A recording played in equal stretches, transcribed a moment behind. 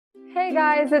Hey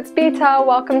guys, it's Beta.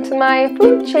 Welcome to my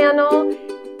food channel.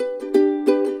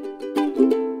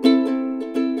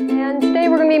 And today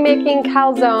we're going to be making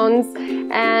calzones,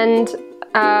 and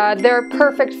they're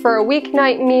perfect for a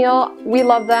weeknight meal. We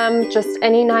love them just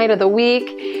any night of the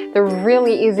week. They're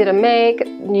really easy to make.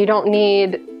 You don't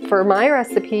need, for my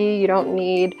recipe, you don't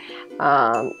need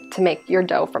to make your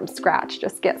dough from scratch.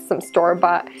 Just get some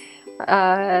store-bought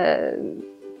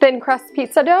thin crust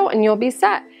pizza dough and you'll be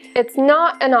set. It's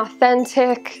not an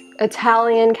authentic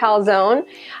Italian calzone.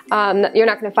 You're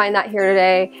not going to find that here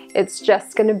today. It's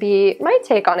just going to be my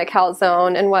take on a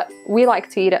calzone and what we like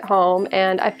to eat at home,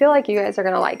 and I feel like you guys are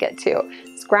going to like it too.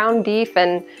 It's ground beef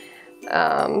and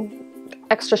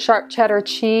extra sharp cheddar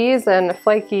cheese and a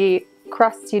flaky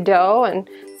crusty dough and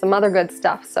some other good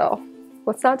stuff, so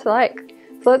what's not to like?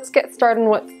 So let's get started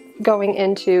with going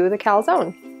into the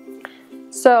calzone.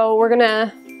 So we're going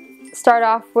to start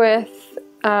off with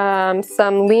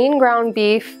some lean ground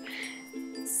beef,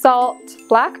 salt,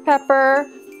 black pepper,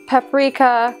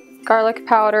 paprika, garlic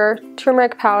powder,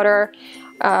 turmeric powder,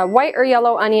 white or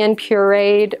yellow onion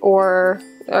pureed or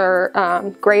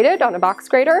grated on a box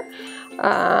grater,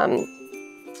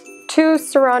 2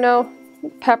 serrano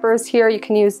peppers here. You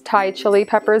can use Thai chili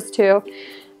peppers too,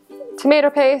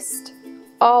 tomato paste,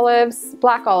 olives,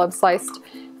 black olives sliced,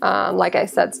 like I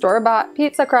said, store-bought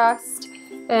pizza crust,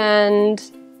 and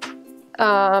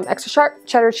extra sharp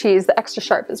cheddar cheese. The extra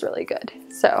sharp is really good.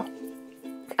 So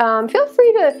feel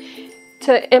free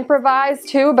to improvise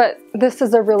too, but this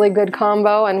is a really good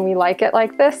combo and we like it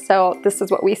like this, so this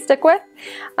is what we stick with.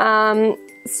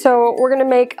 So we're gonna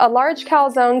make a large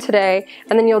calzone today,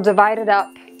 and then you'll divide it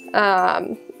up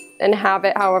and have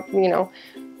it however, you know,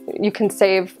 you can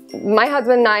save. My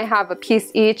husband and I have a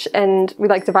piece each, and we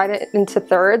like divide it into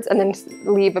thirds and then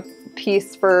leave a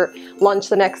piece for lunch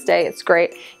the next day. It's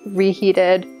great.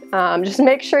 Reheated. Just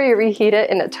make sure you reheat it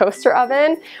in a toaster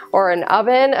oven or an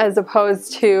oven as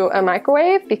opposed to a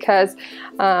microwave, because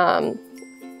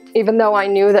even though I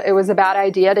knew that it was a bad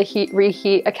idea to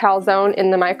reheat a calzone in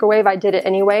the microwave, I did it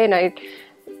anyway, and I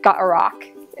got a rock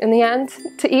in the end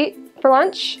to eat for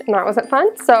lunch, and that wasn't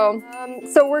fun. So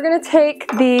we're gonna take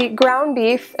the ground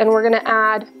beef and we're gonna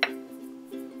add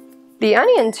the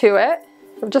onion to it,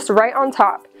 just right on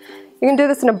top. You can do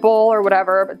this in a bowl or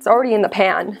whatever, but it's already in the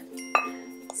pan.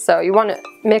 So you want to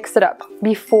mix it up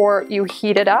before you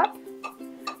heat it up,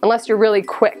 unless you're really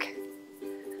quick.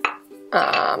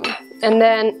 And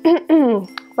then,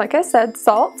 like I said,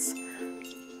 salt.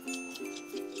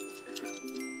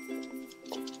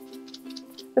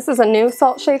 This is a new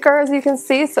salt shaker, as you can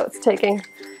see, so it's taking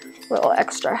a little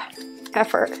extra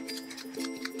effort.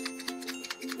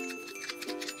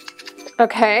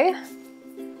 Okay.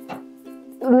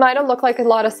 It might have looked like a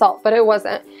lot of salt, but it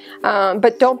wasn't.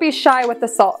 But don't be shy with the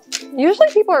salt. Usually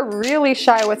people are really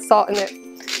shy with salt, and it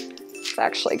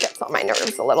actually gets on my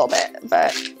nerves a little bit,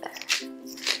 but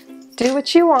do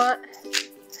what you want.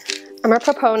 I'm a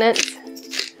proponent.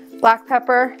 Black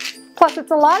pepper, plus it's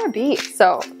a lot of beef,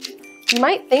 so you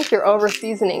might think you're over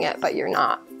seasoning it, but you're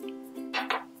not.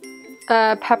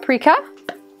 Paprika.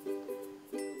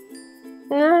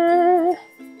 I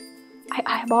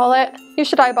eyeball it. You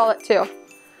should eyeball it too,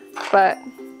 but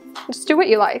just do what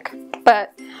you like.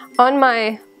 But on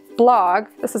my blog,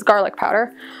 this is garlic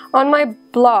powder. On my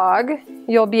blog,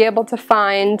 you'll be able to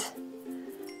find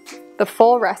the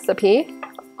full recipe,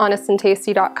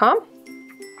 honestandtasty.com.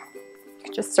 You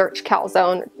can just search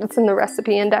calzone. It's in the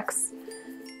recipe index.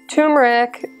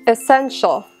 Turmeric,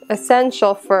 essential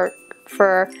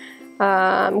for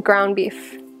ground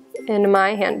beef in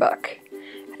my handbook.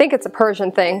 I think it's a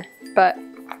Persian thing, but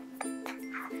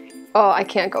oh, I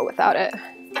can't go without it.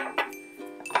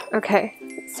 Okay,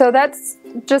 so that's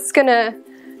just gonna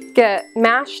get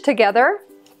mashed together.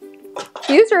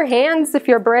 Use your hands if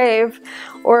you're brave,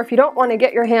 or if you don't want to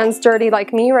get your hands dirty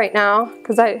like me right now,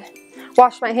 because I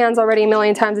wash my hands already a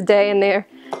million times a day and they're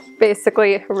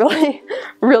basically really,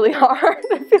 really hard.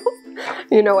 It feels,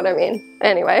 you know what I mean.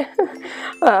 Anyway,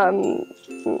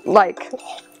 like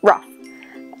rough.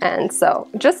 And so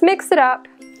just mix it up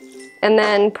and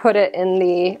then put it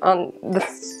in on the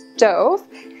stove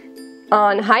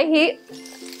on high heat.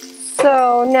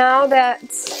 So now that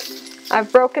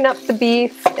I've broken up the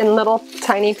beef in little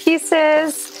tiny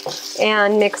pieces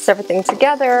and mixed everything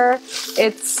together,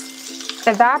 it's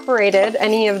evaporated.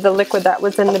 Any of the liquid that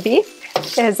was in the beef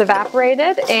is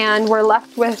evaporated, and we're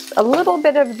left with a little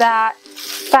bit of that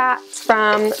fat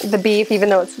from the beef. Even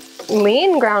though it's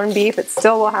lean ground beef, it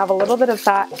still will have a little bit of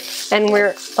fat, and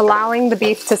we're allowing the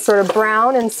beef to sort of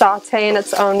brown and saute in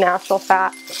its own natural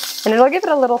fat, and it'll give it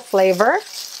a little flavor.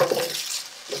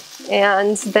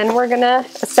 And then we're gonna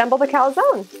assemble the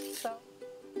calzone.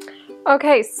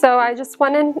 Okay, so I just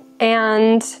went in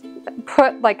and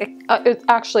put like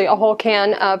actually a whole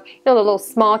can of, you know, the little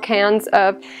small cans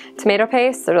of tomato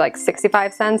paste. They're like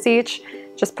 65 cents each.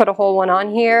 Just put a whole one on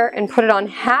here and put it on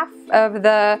half of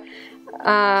the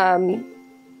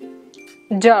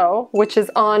dough, which is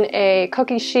on a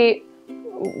cookie sheet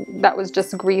that was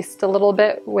just greased a little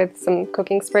bit with some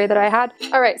cooking spray that I had.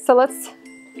 All right, so let's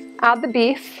add the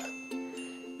beef.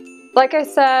 Like I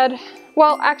said,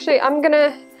 well, actually, I'm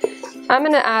gonna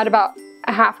add about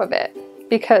half of it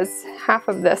because half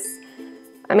of this,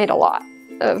 I made a lot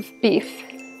of beef.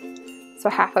 So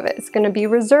half of it is gonna be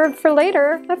reserved for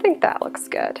later. I think that looks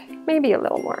good. Maybe a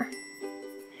little more.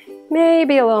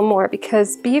 Maybe a little more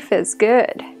because beef is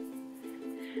good.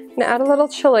 I'm gonna add a little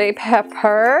chili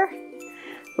pepper,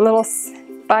 a little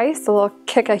spice, a little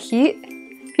kick of heat.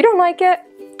 If you don't like it,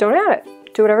 don't add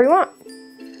it. Do whatever you want.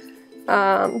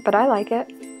 But I like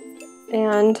it.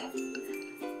 And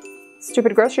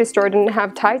stupid grocery store didn't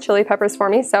have Thai chili peppers for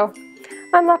me, so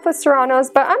I'm left with serranos,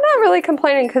 but I'm not really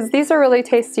complaining because these are really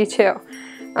tasty too.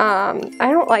 I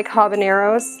don't like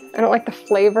habaneros. I don't like the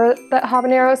flavor that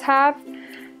habaneros have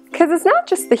because it's not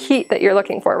just the heat that you're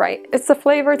looking for, right? It's the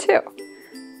flavor too.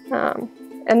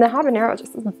 And the habanero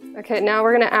just... Okay, now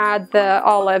we're gonna add the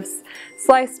olives.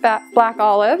 Sliced black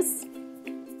olives.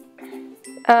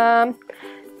 A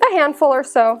handful or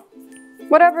so.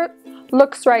 Whatever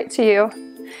looks right to you.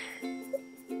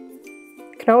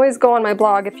 You can always go on my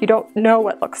blog if you don't know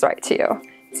what looks right to you.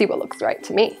 See what looks right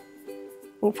to me.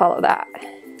 And follow that.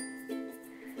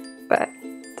 But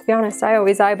to be honest, I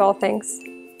always eyeball things.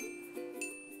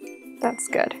 That's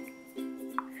good.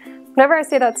 Whenever I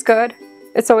say that's good,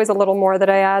 it's always a little more that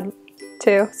I add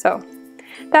too, so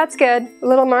that's good. A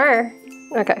little more.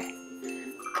 Okay.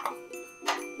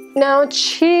 Now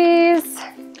cheese.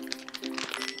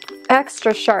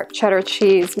 Extra sharp cheddar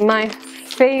cheese, my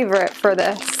favorite for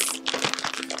this.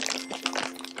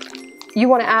 You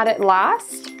want to add it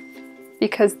last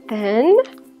because then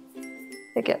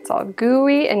it gets all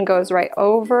gooey and goes right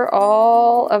over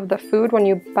all of the food when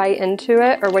you bite into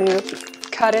it or when you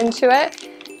cut into it.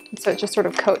 So it just sort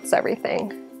of coats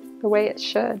everything the way it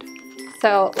should.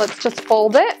 So let's just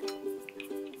fold it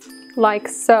like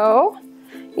so.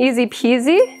 Easy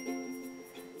peasy.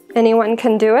 Anyone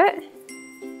can do it.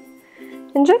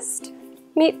 And just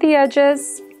meet the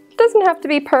edges. Doesn't have to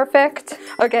be perfect.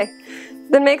 Okay,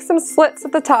 then make some slits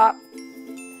at the top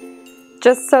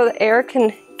just so the air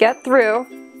can get through.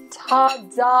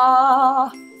 Ta-da!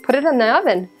 Put it in the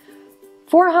oven.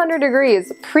 400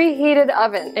 degrees, preheated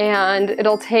oven, and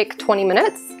it'll take 20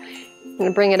 minutes. I'm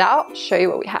gonna bring it out, show you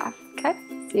what we have. Okay,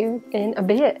 see you in a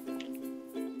bit.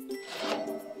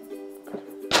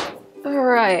 All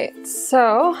right,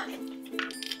 so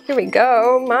here we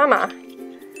go, mama.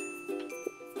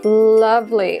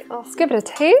 Lovely. Let's give it a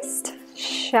taste,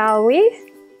 shall we?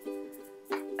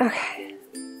 Okay.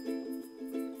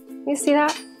 You see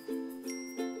that?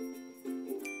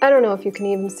 I don't know if you can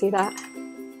even see that.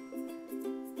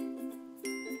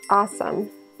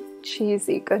 Awesome.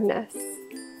 Cheesy goodness.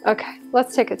 Okay,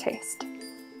 let's take a taste.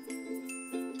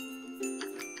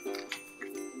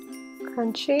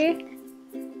 Crunchy.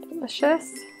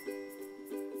 Delicious.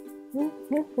 We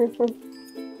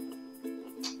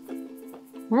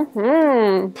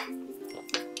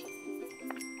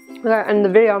gotta end the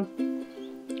video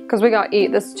because we gotta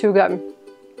eat. This is too good.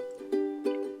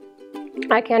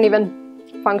 I can't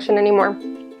even function anymore.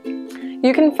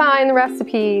 You can find the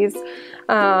recipes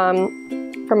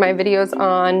from my videos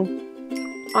on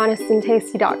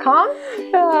honestandtasty.com.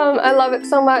 I love it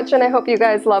so much and I hope you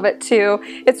guys love it too.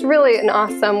 It's really an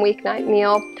awesome weeknight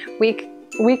meal.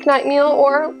 Weeknight meal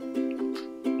or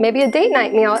maybe a date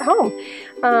night meal at home.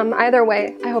 Either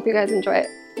way, I hope you guys enjoy it.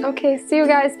 Okay, see you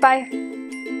guys. Bye.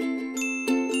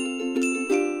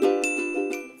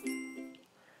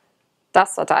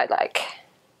 That's what I like.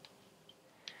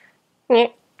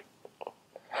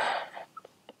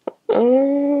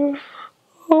 Oh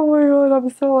my god, I'm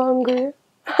so hungry.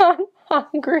 I'm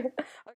hungry.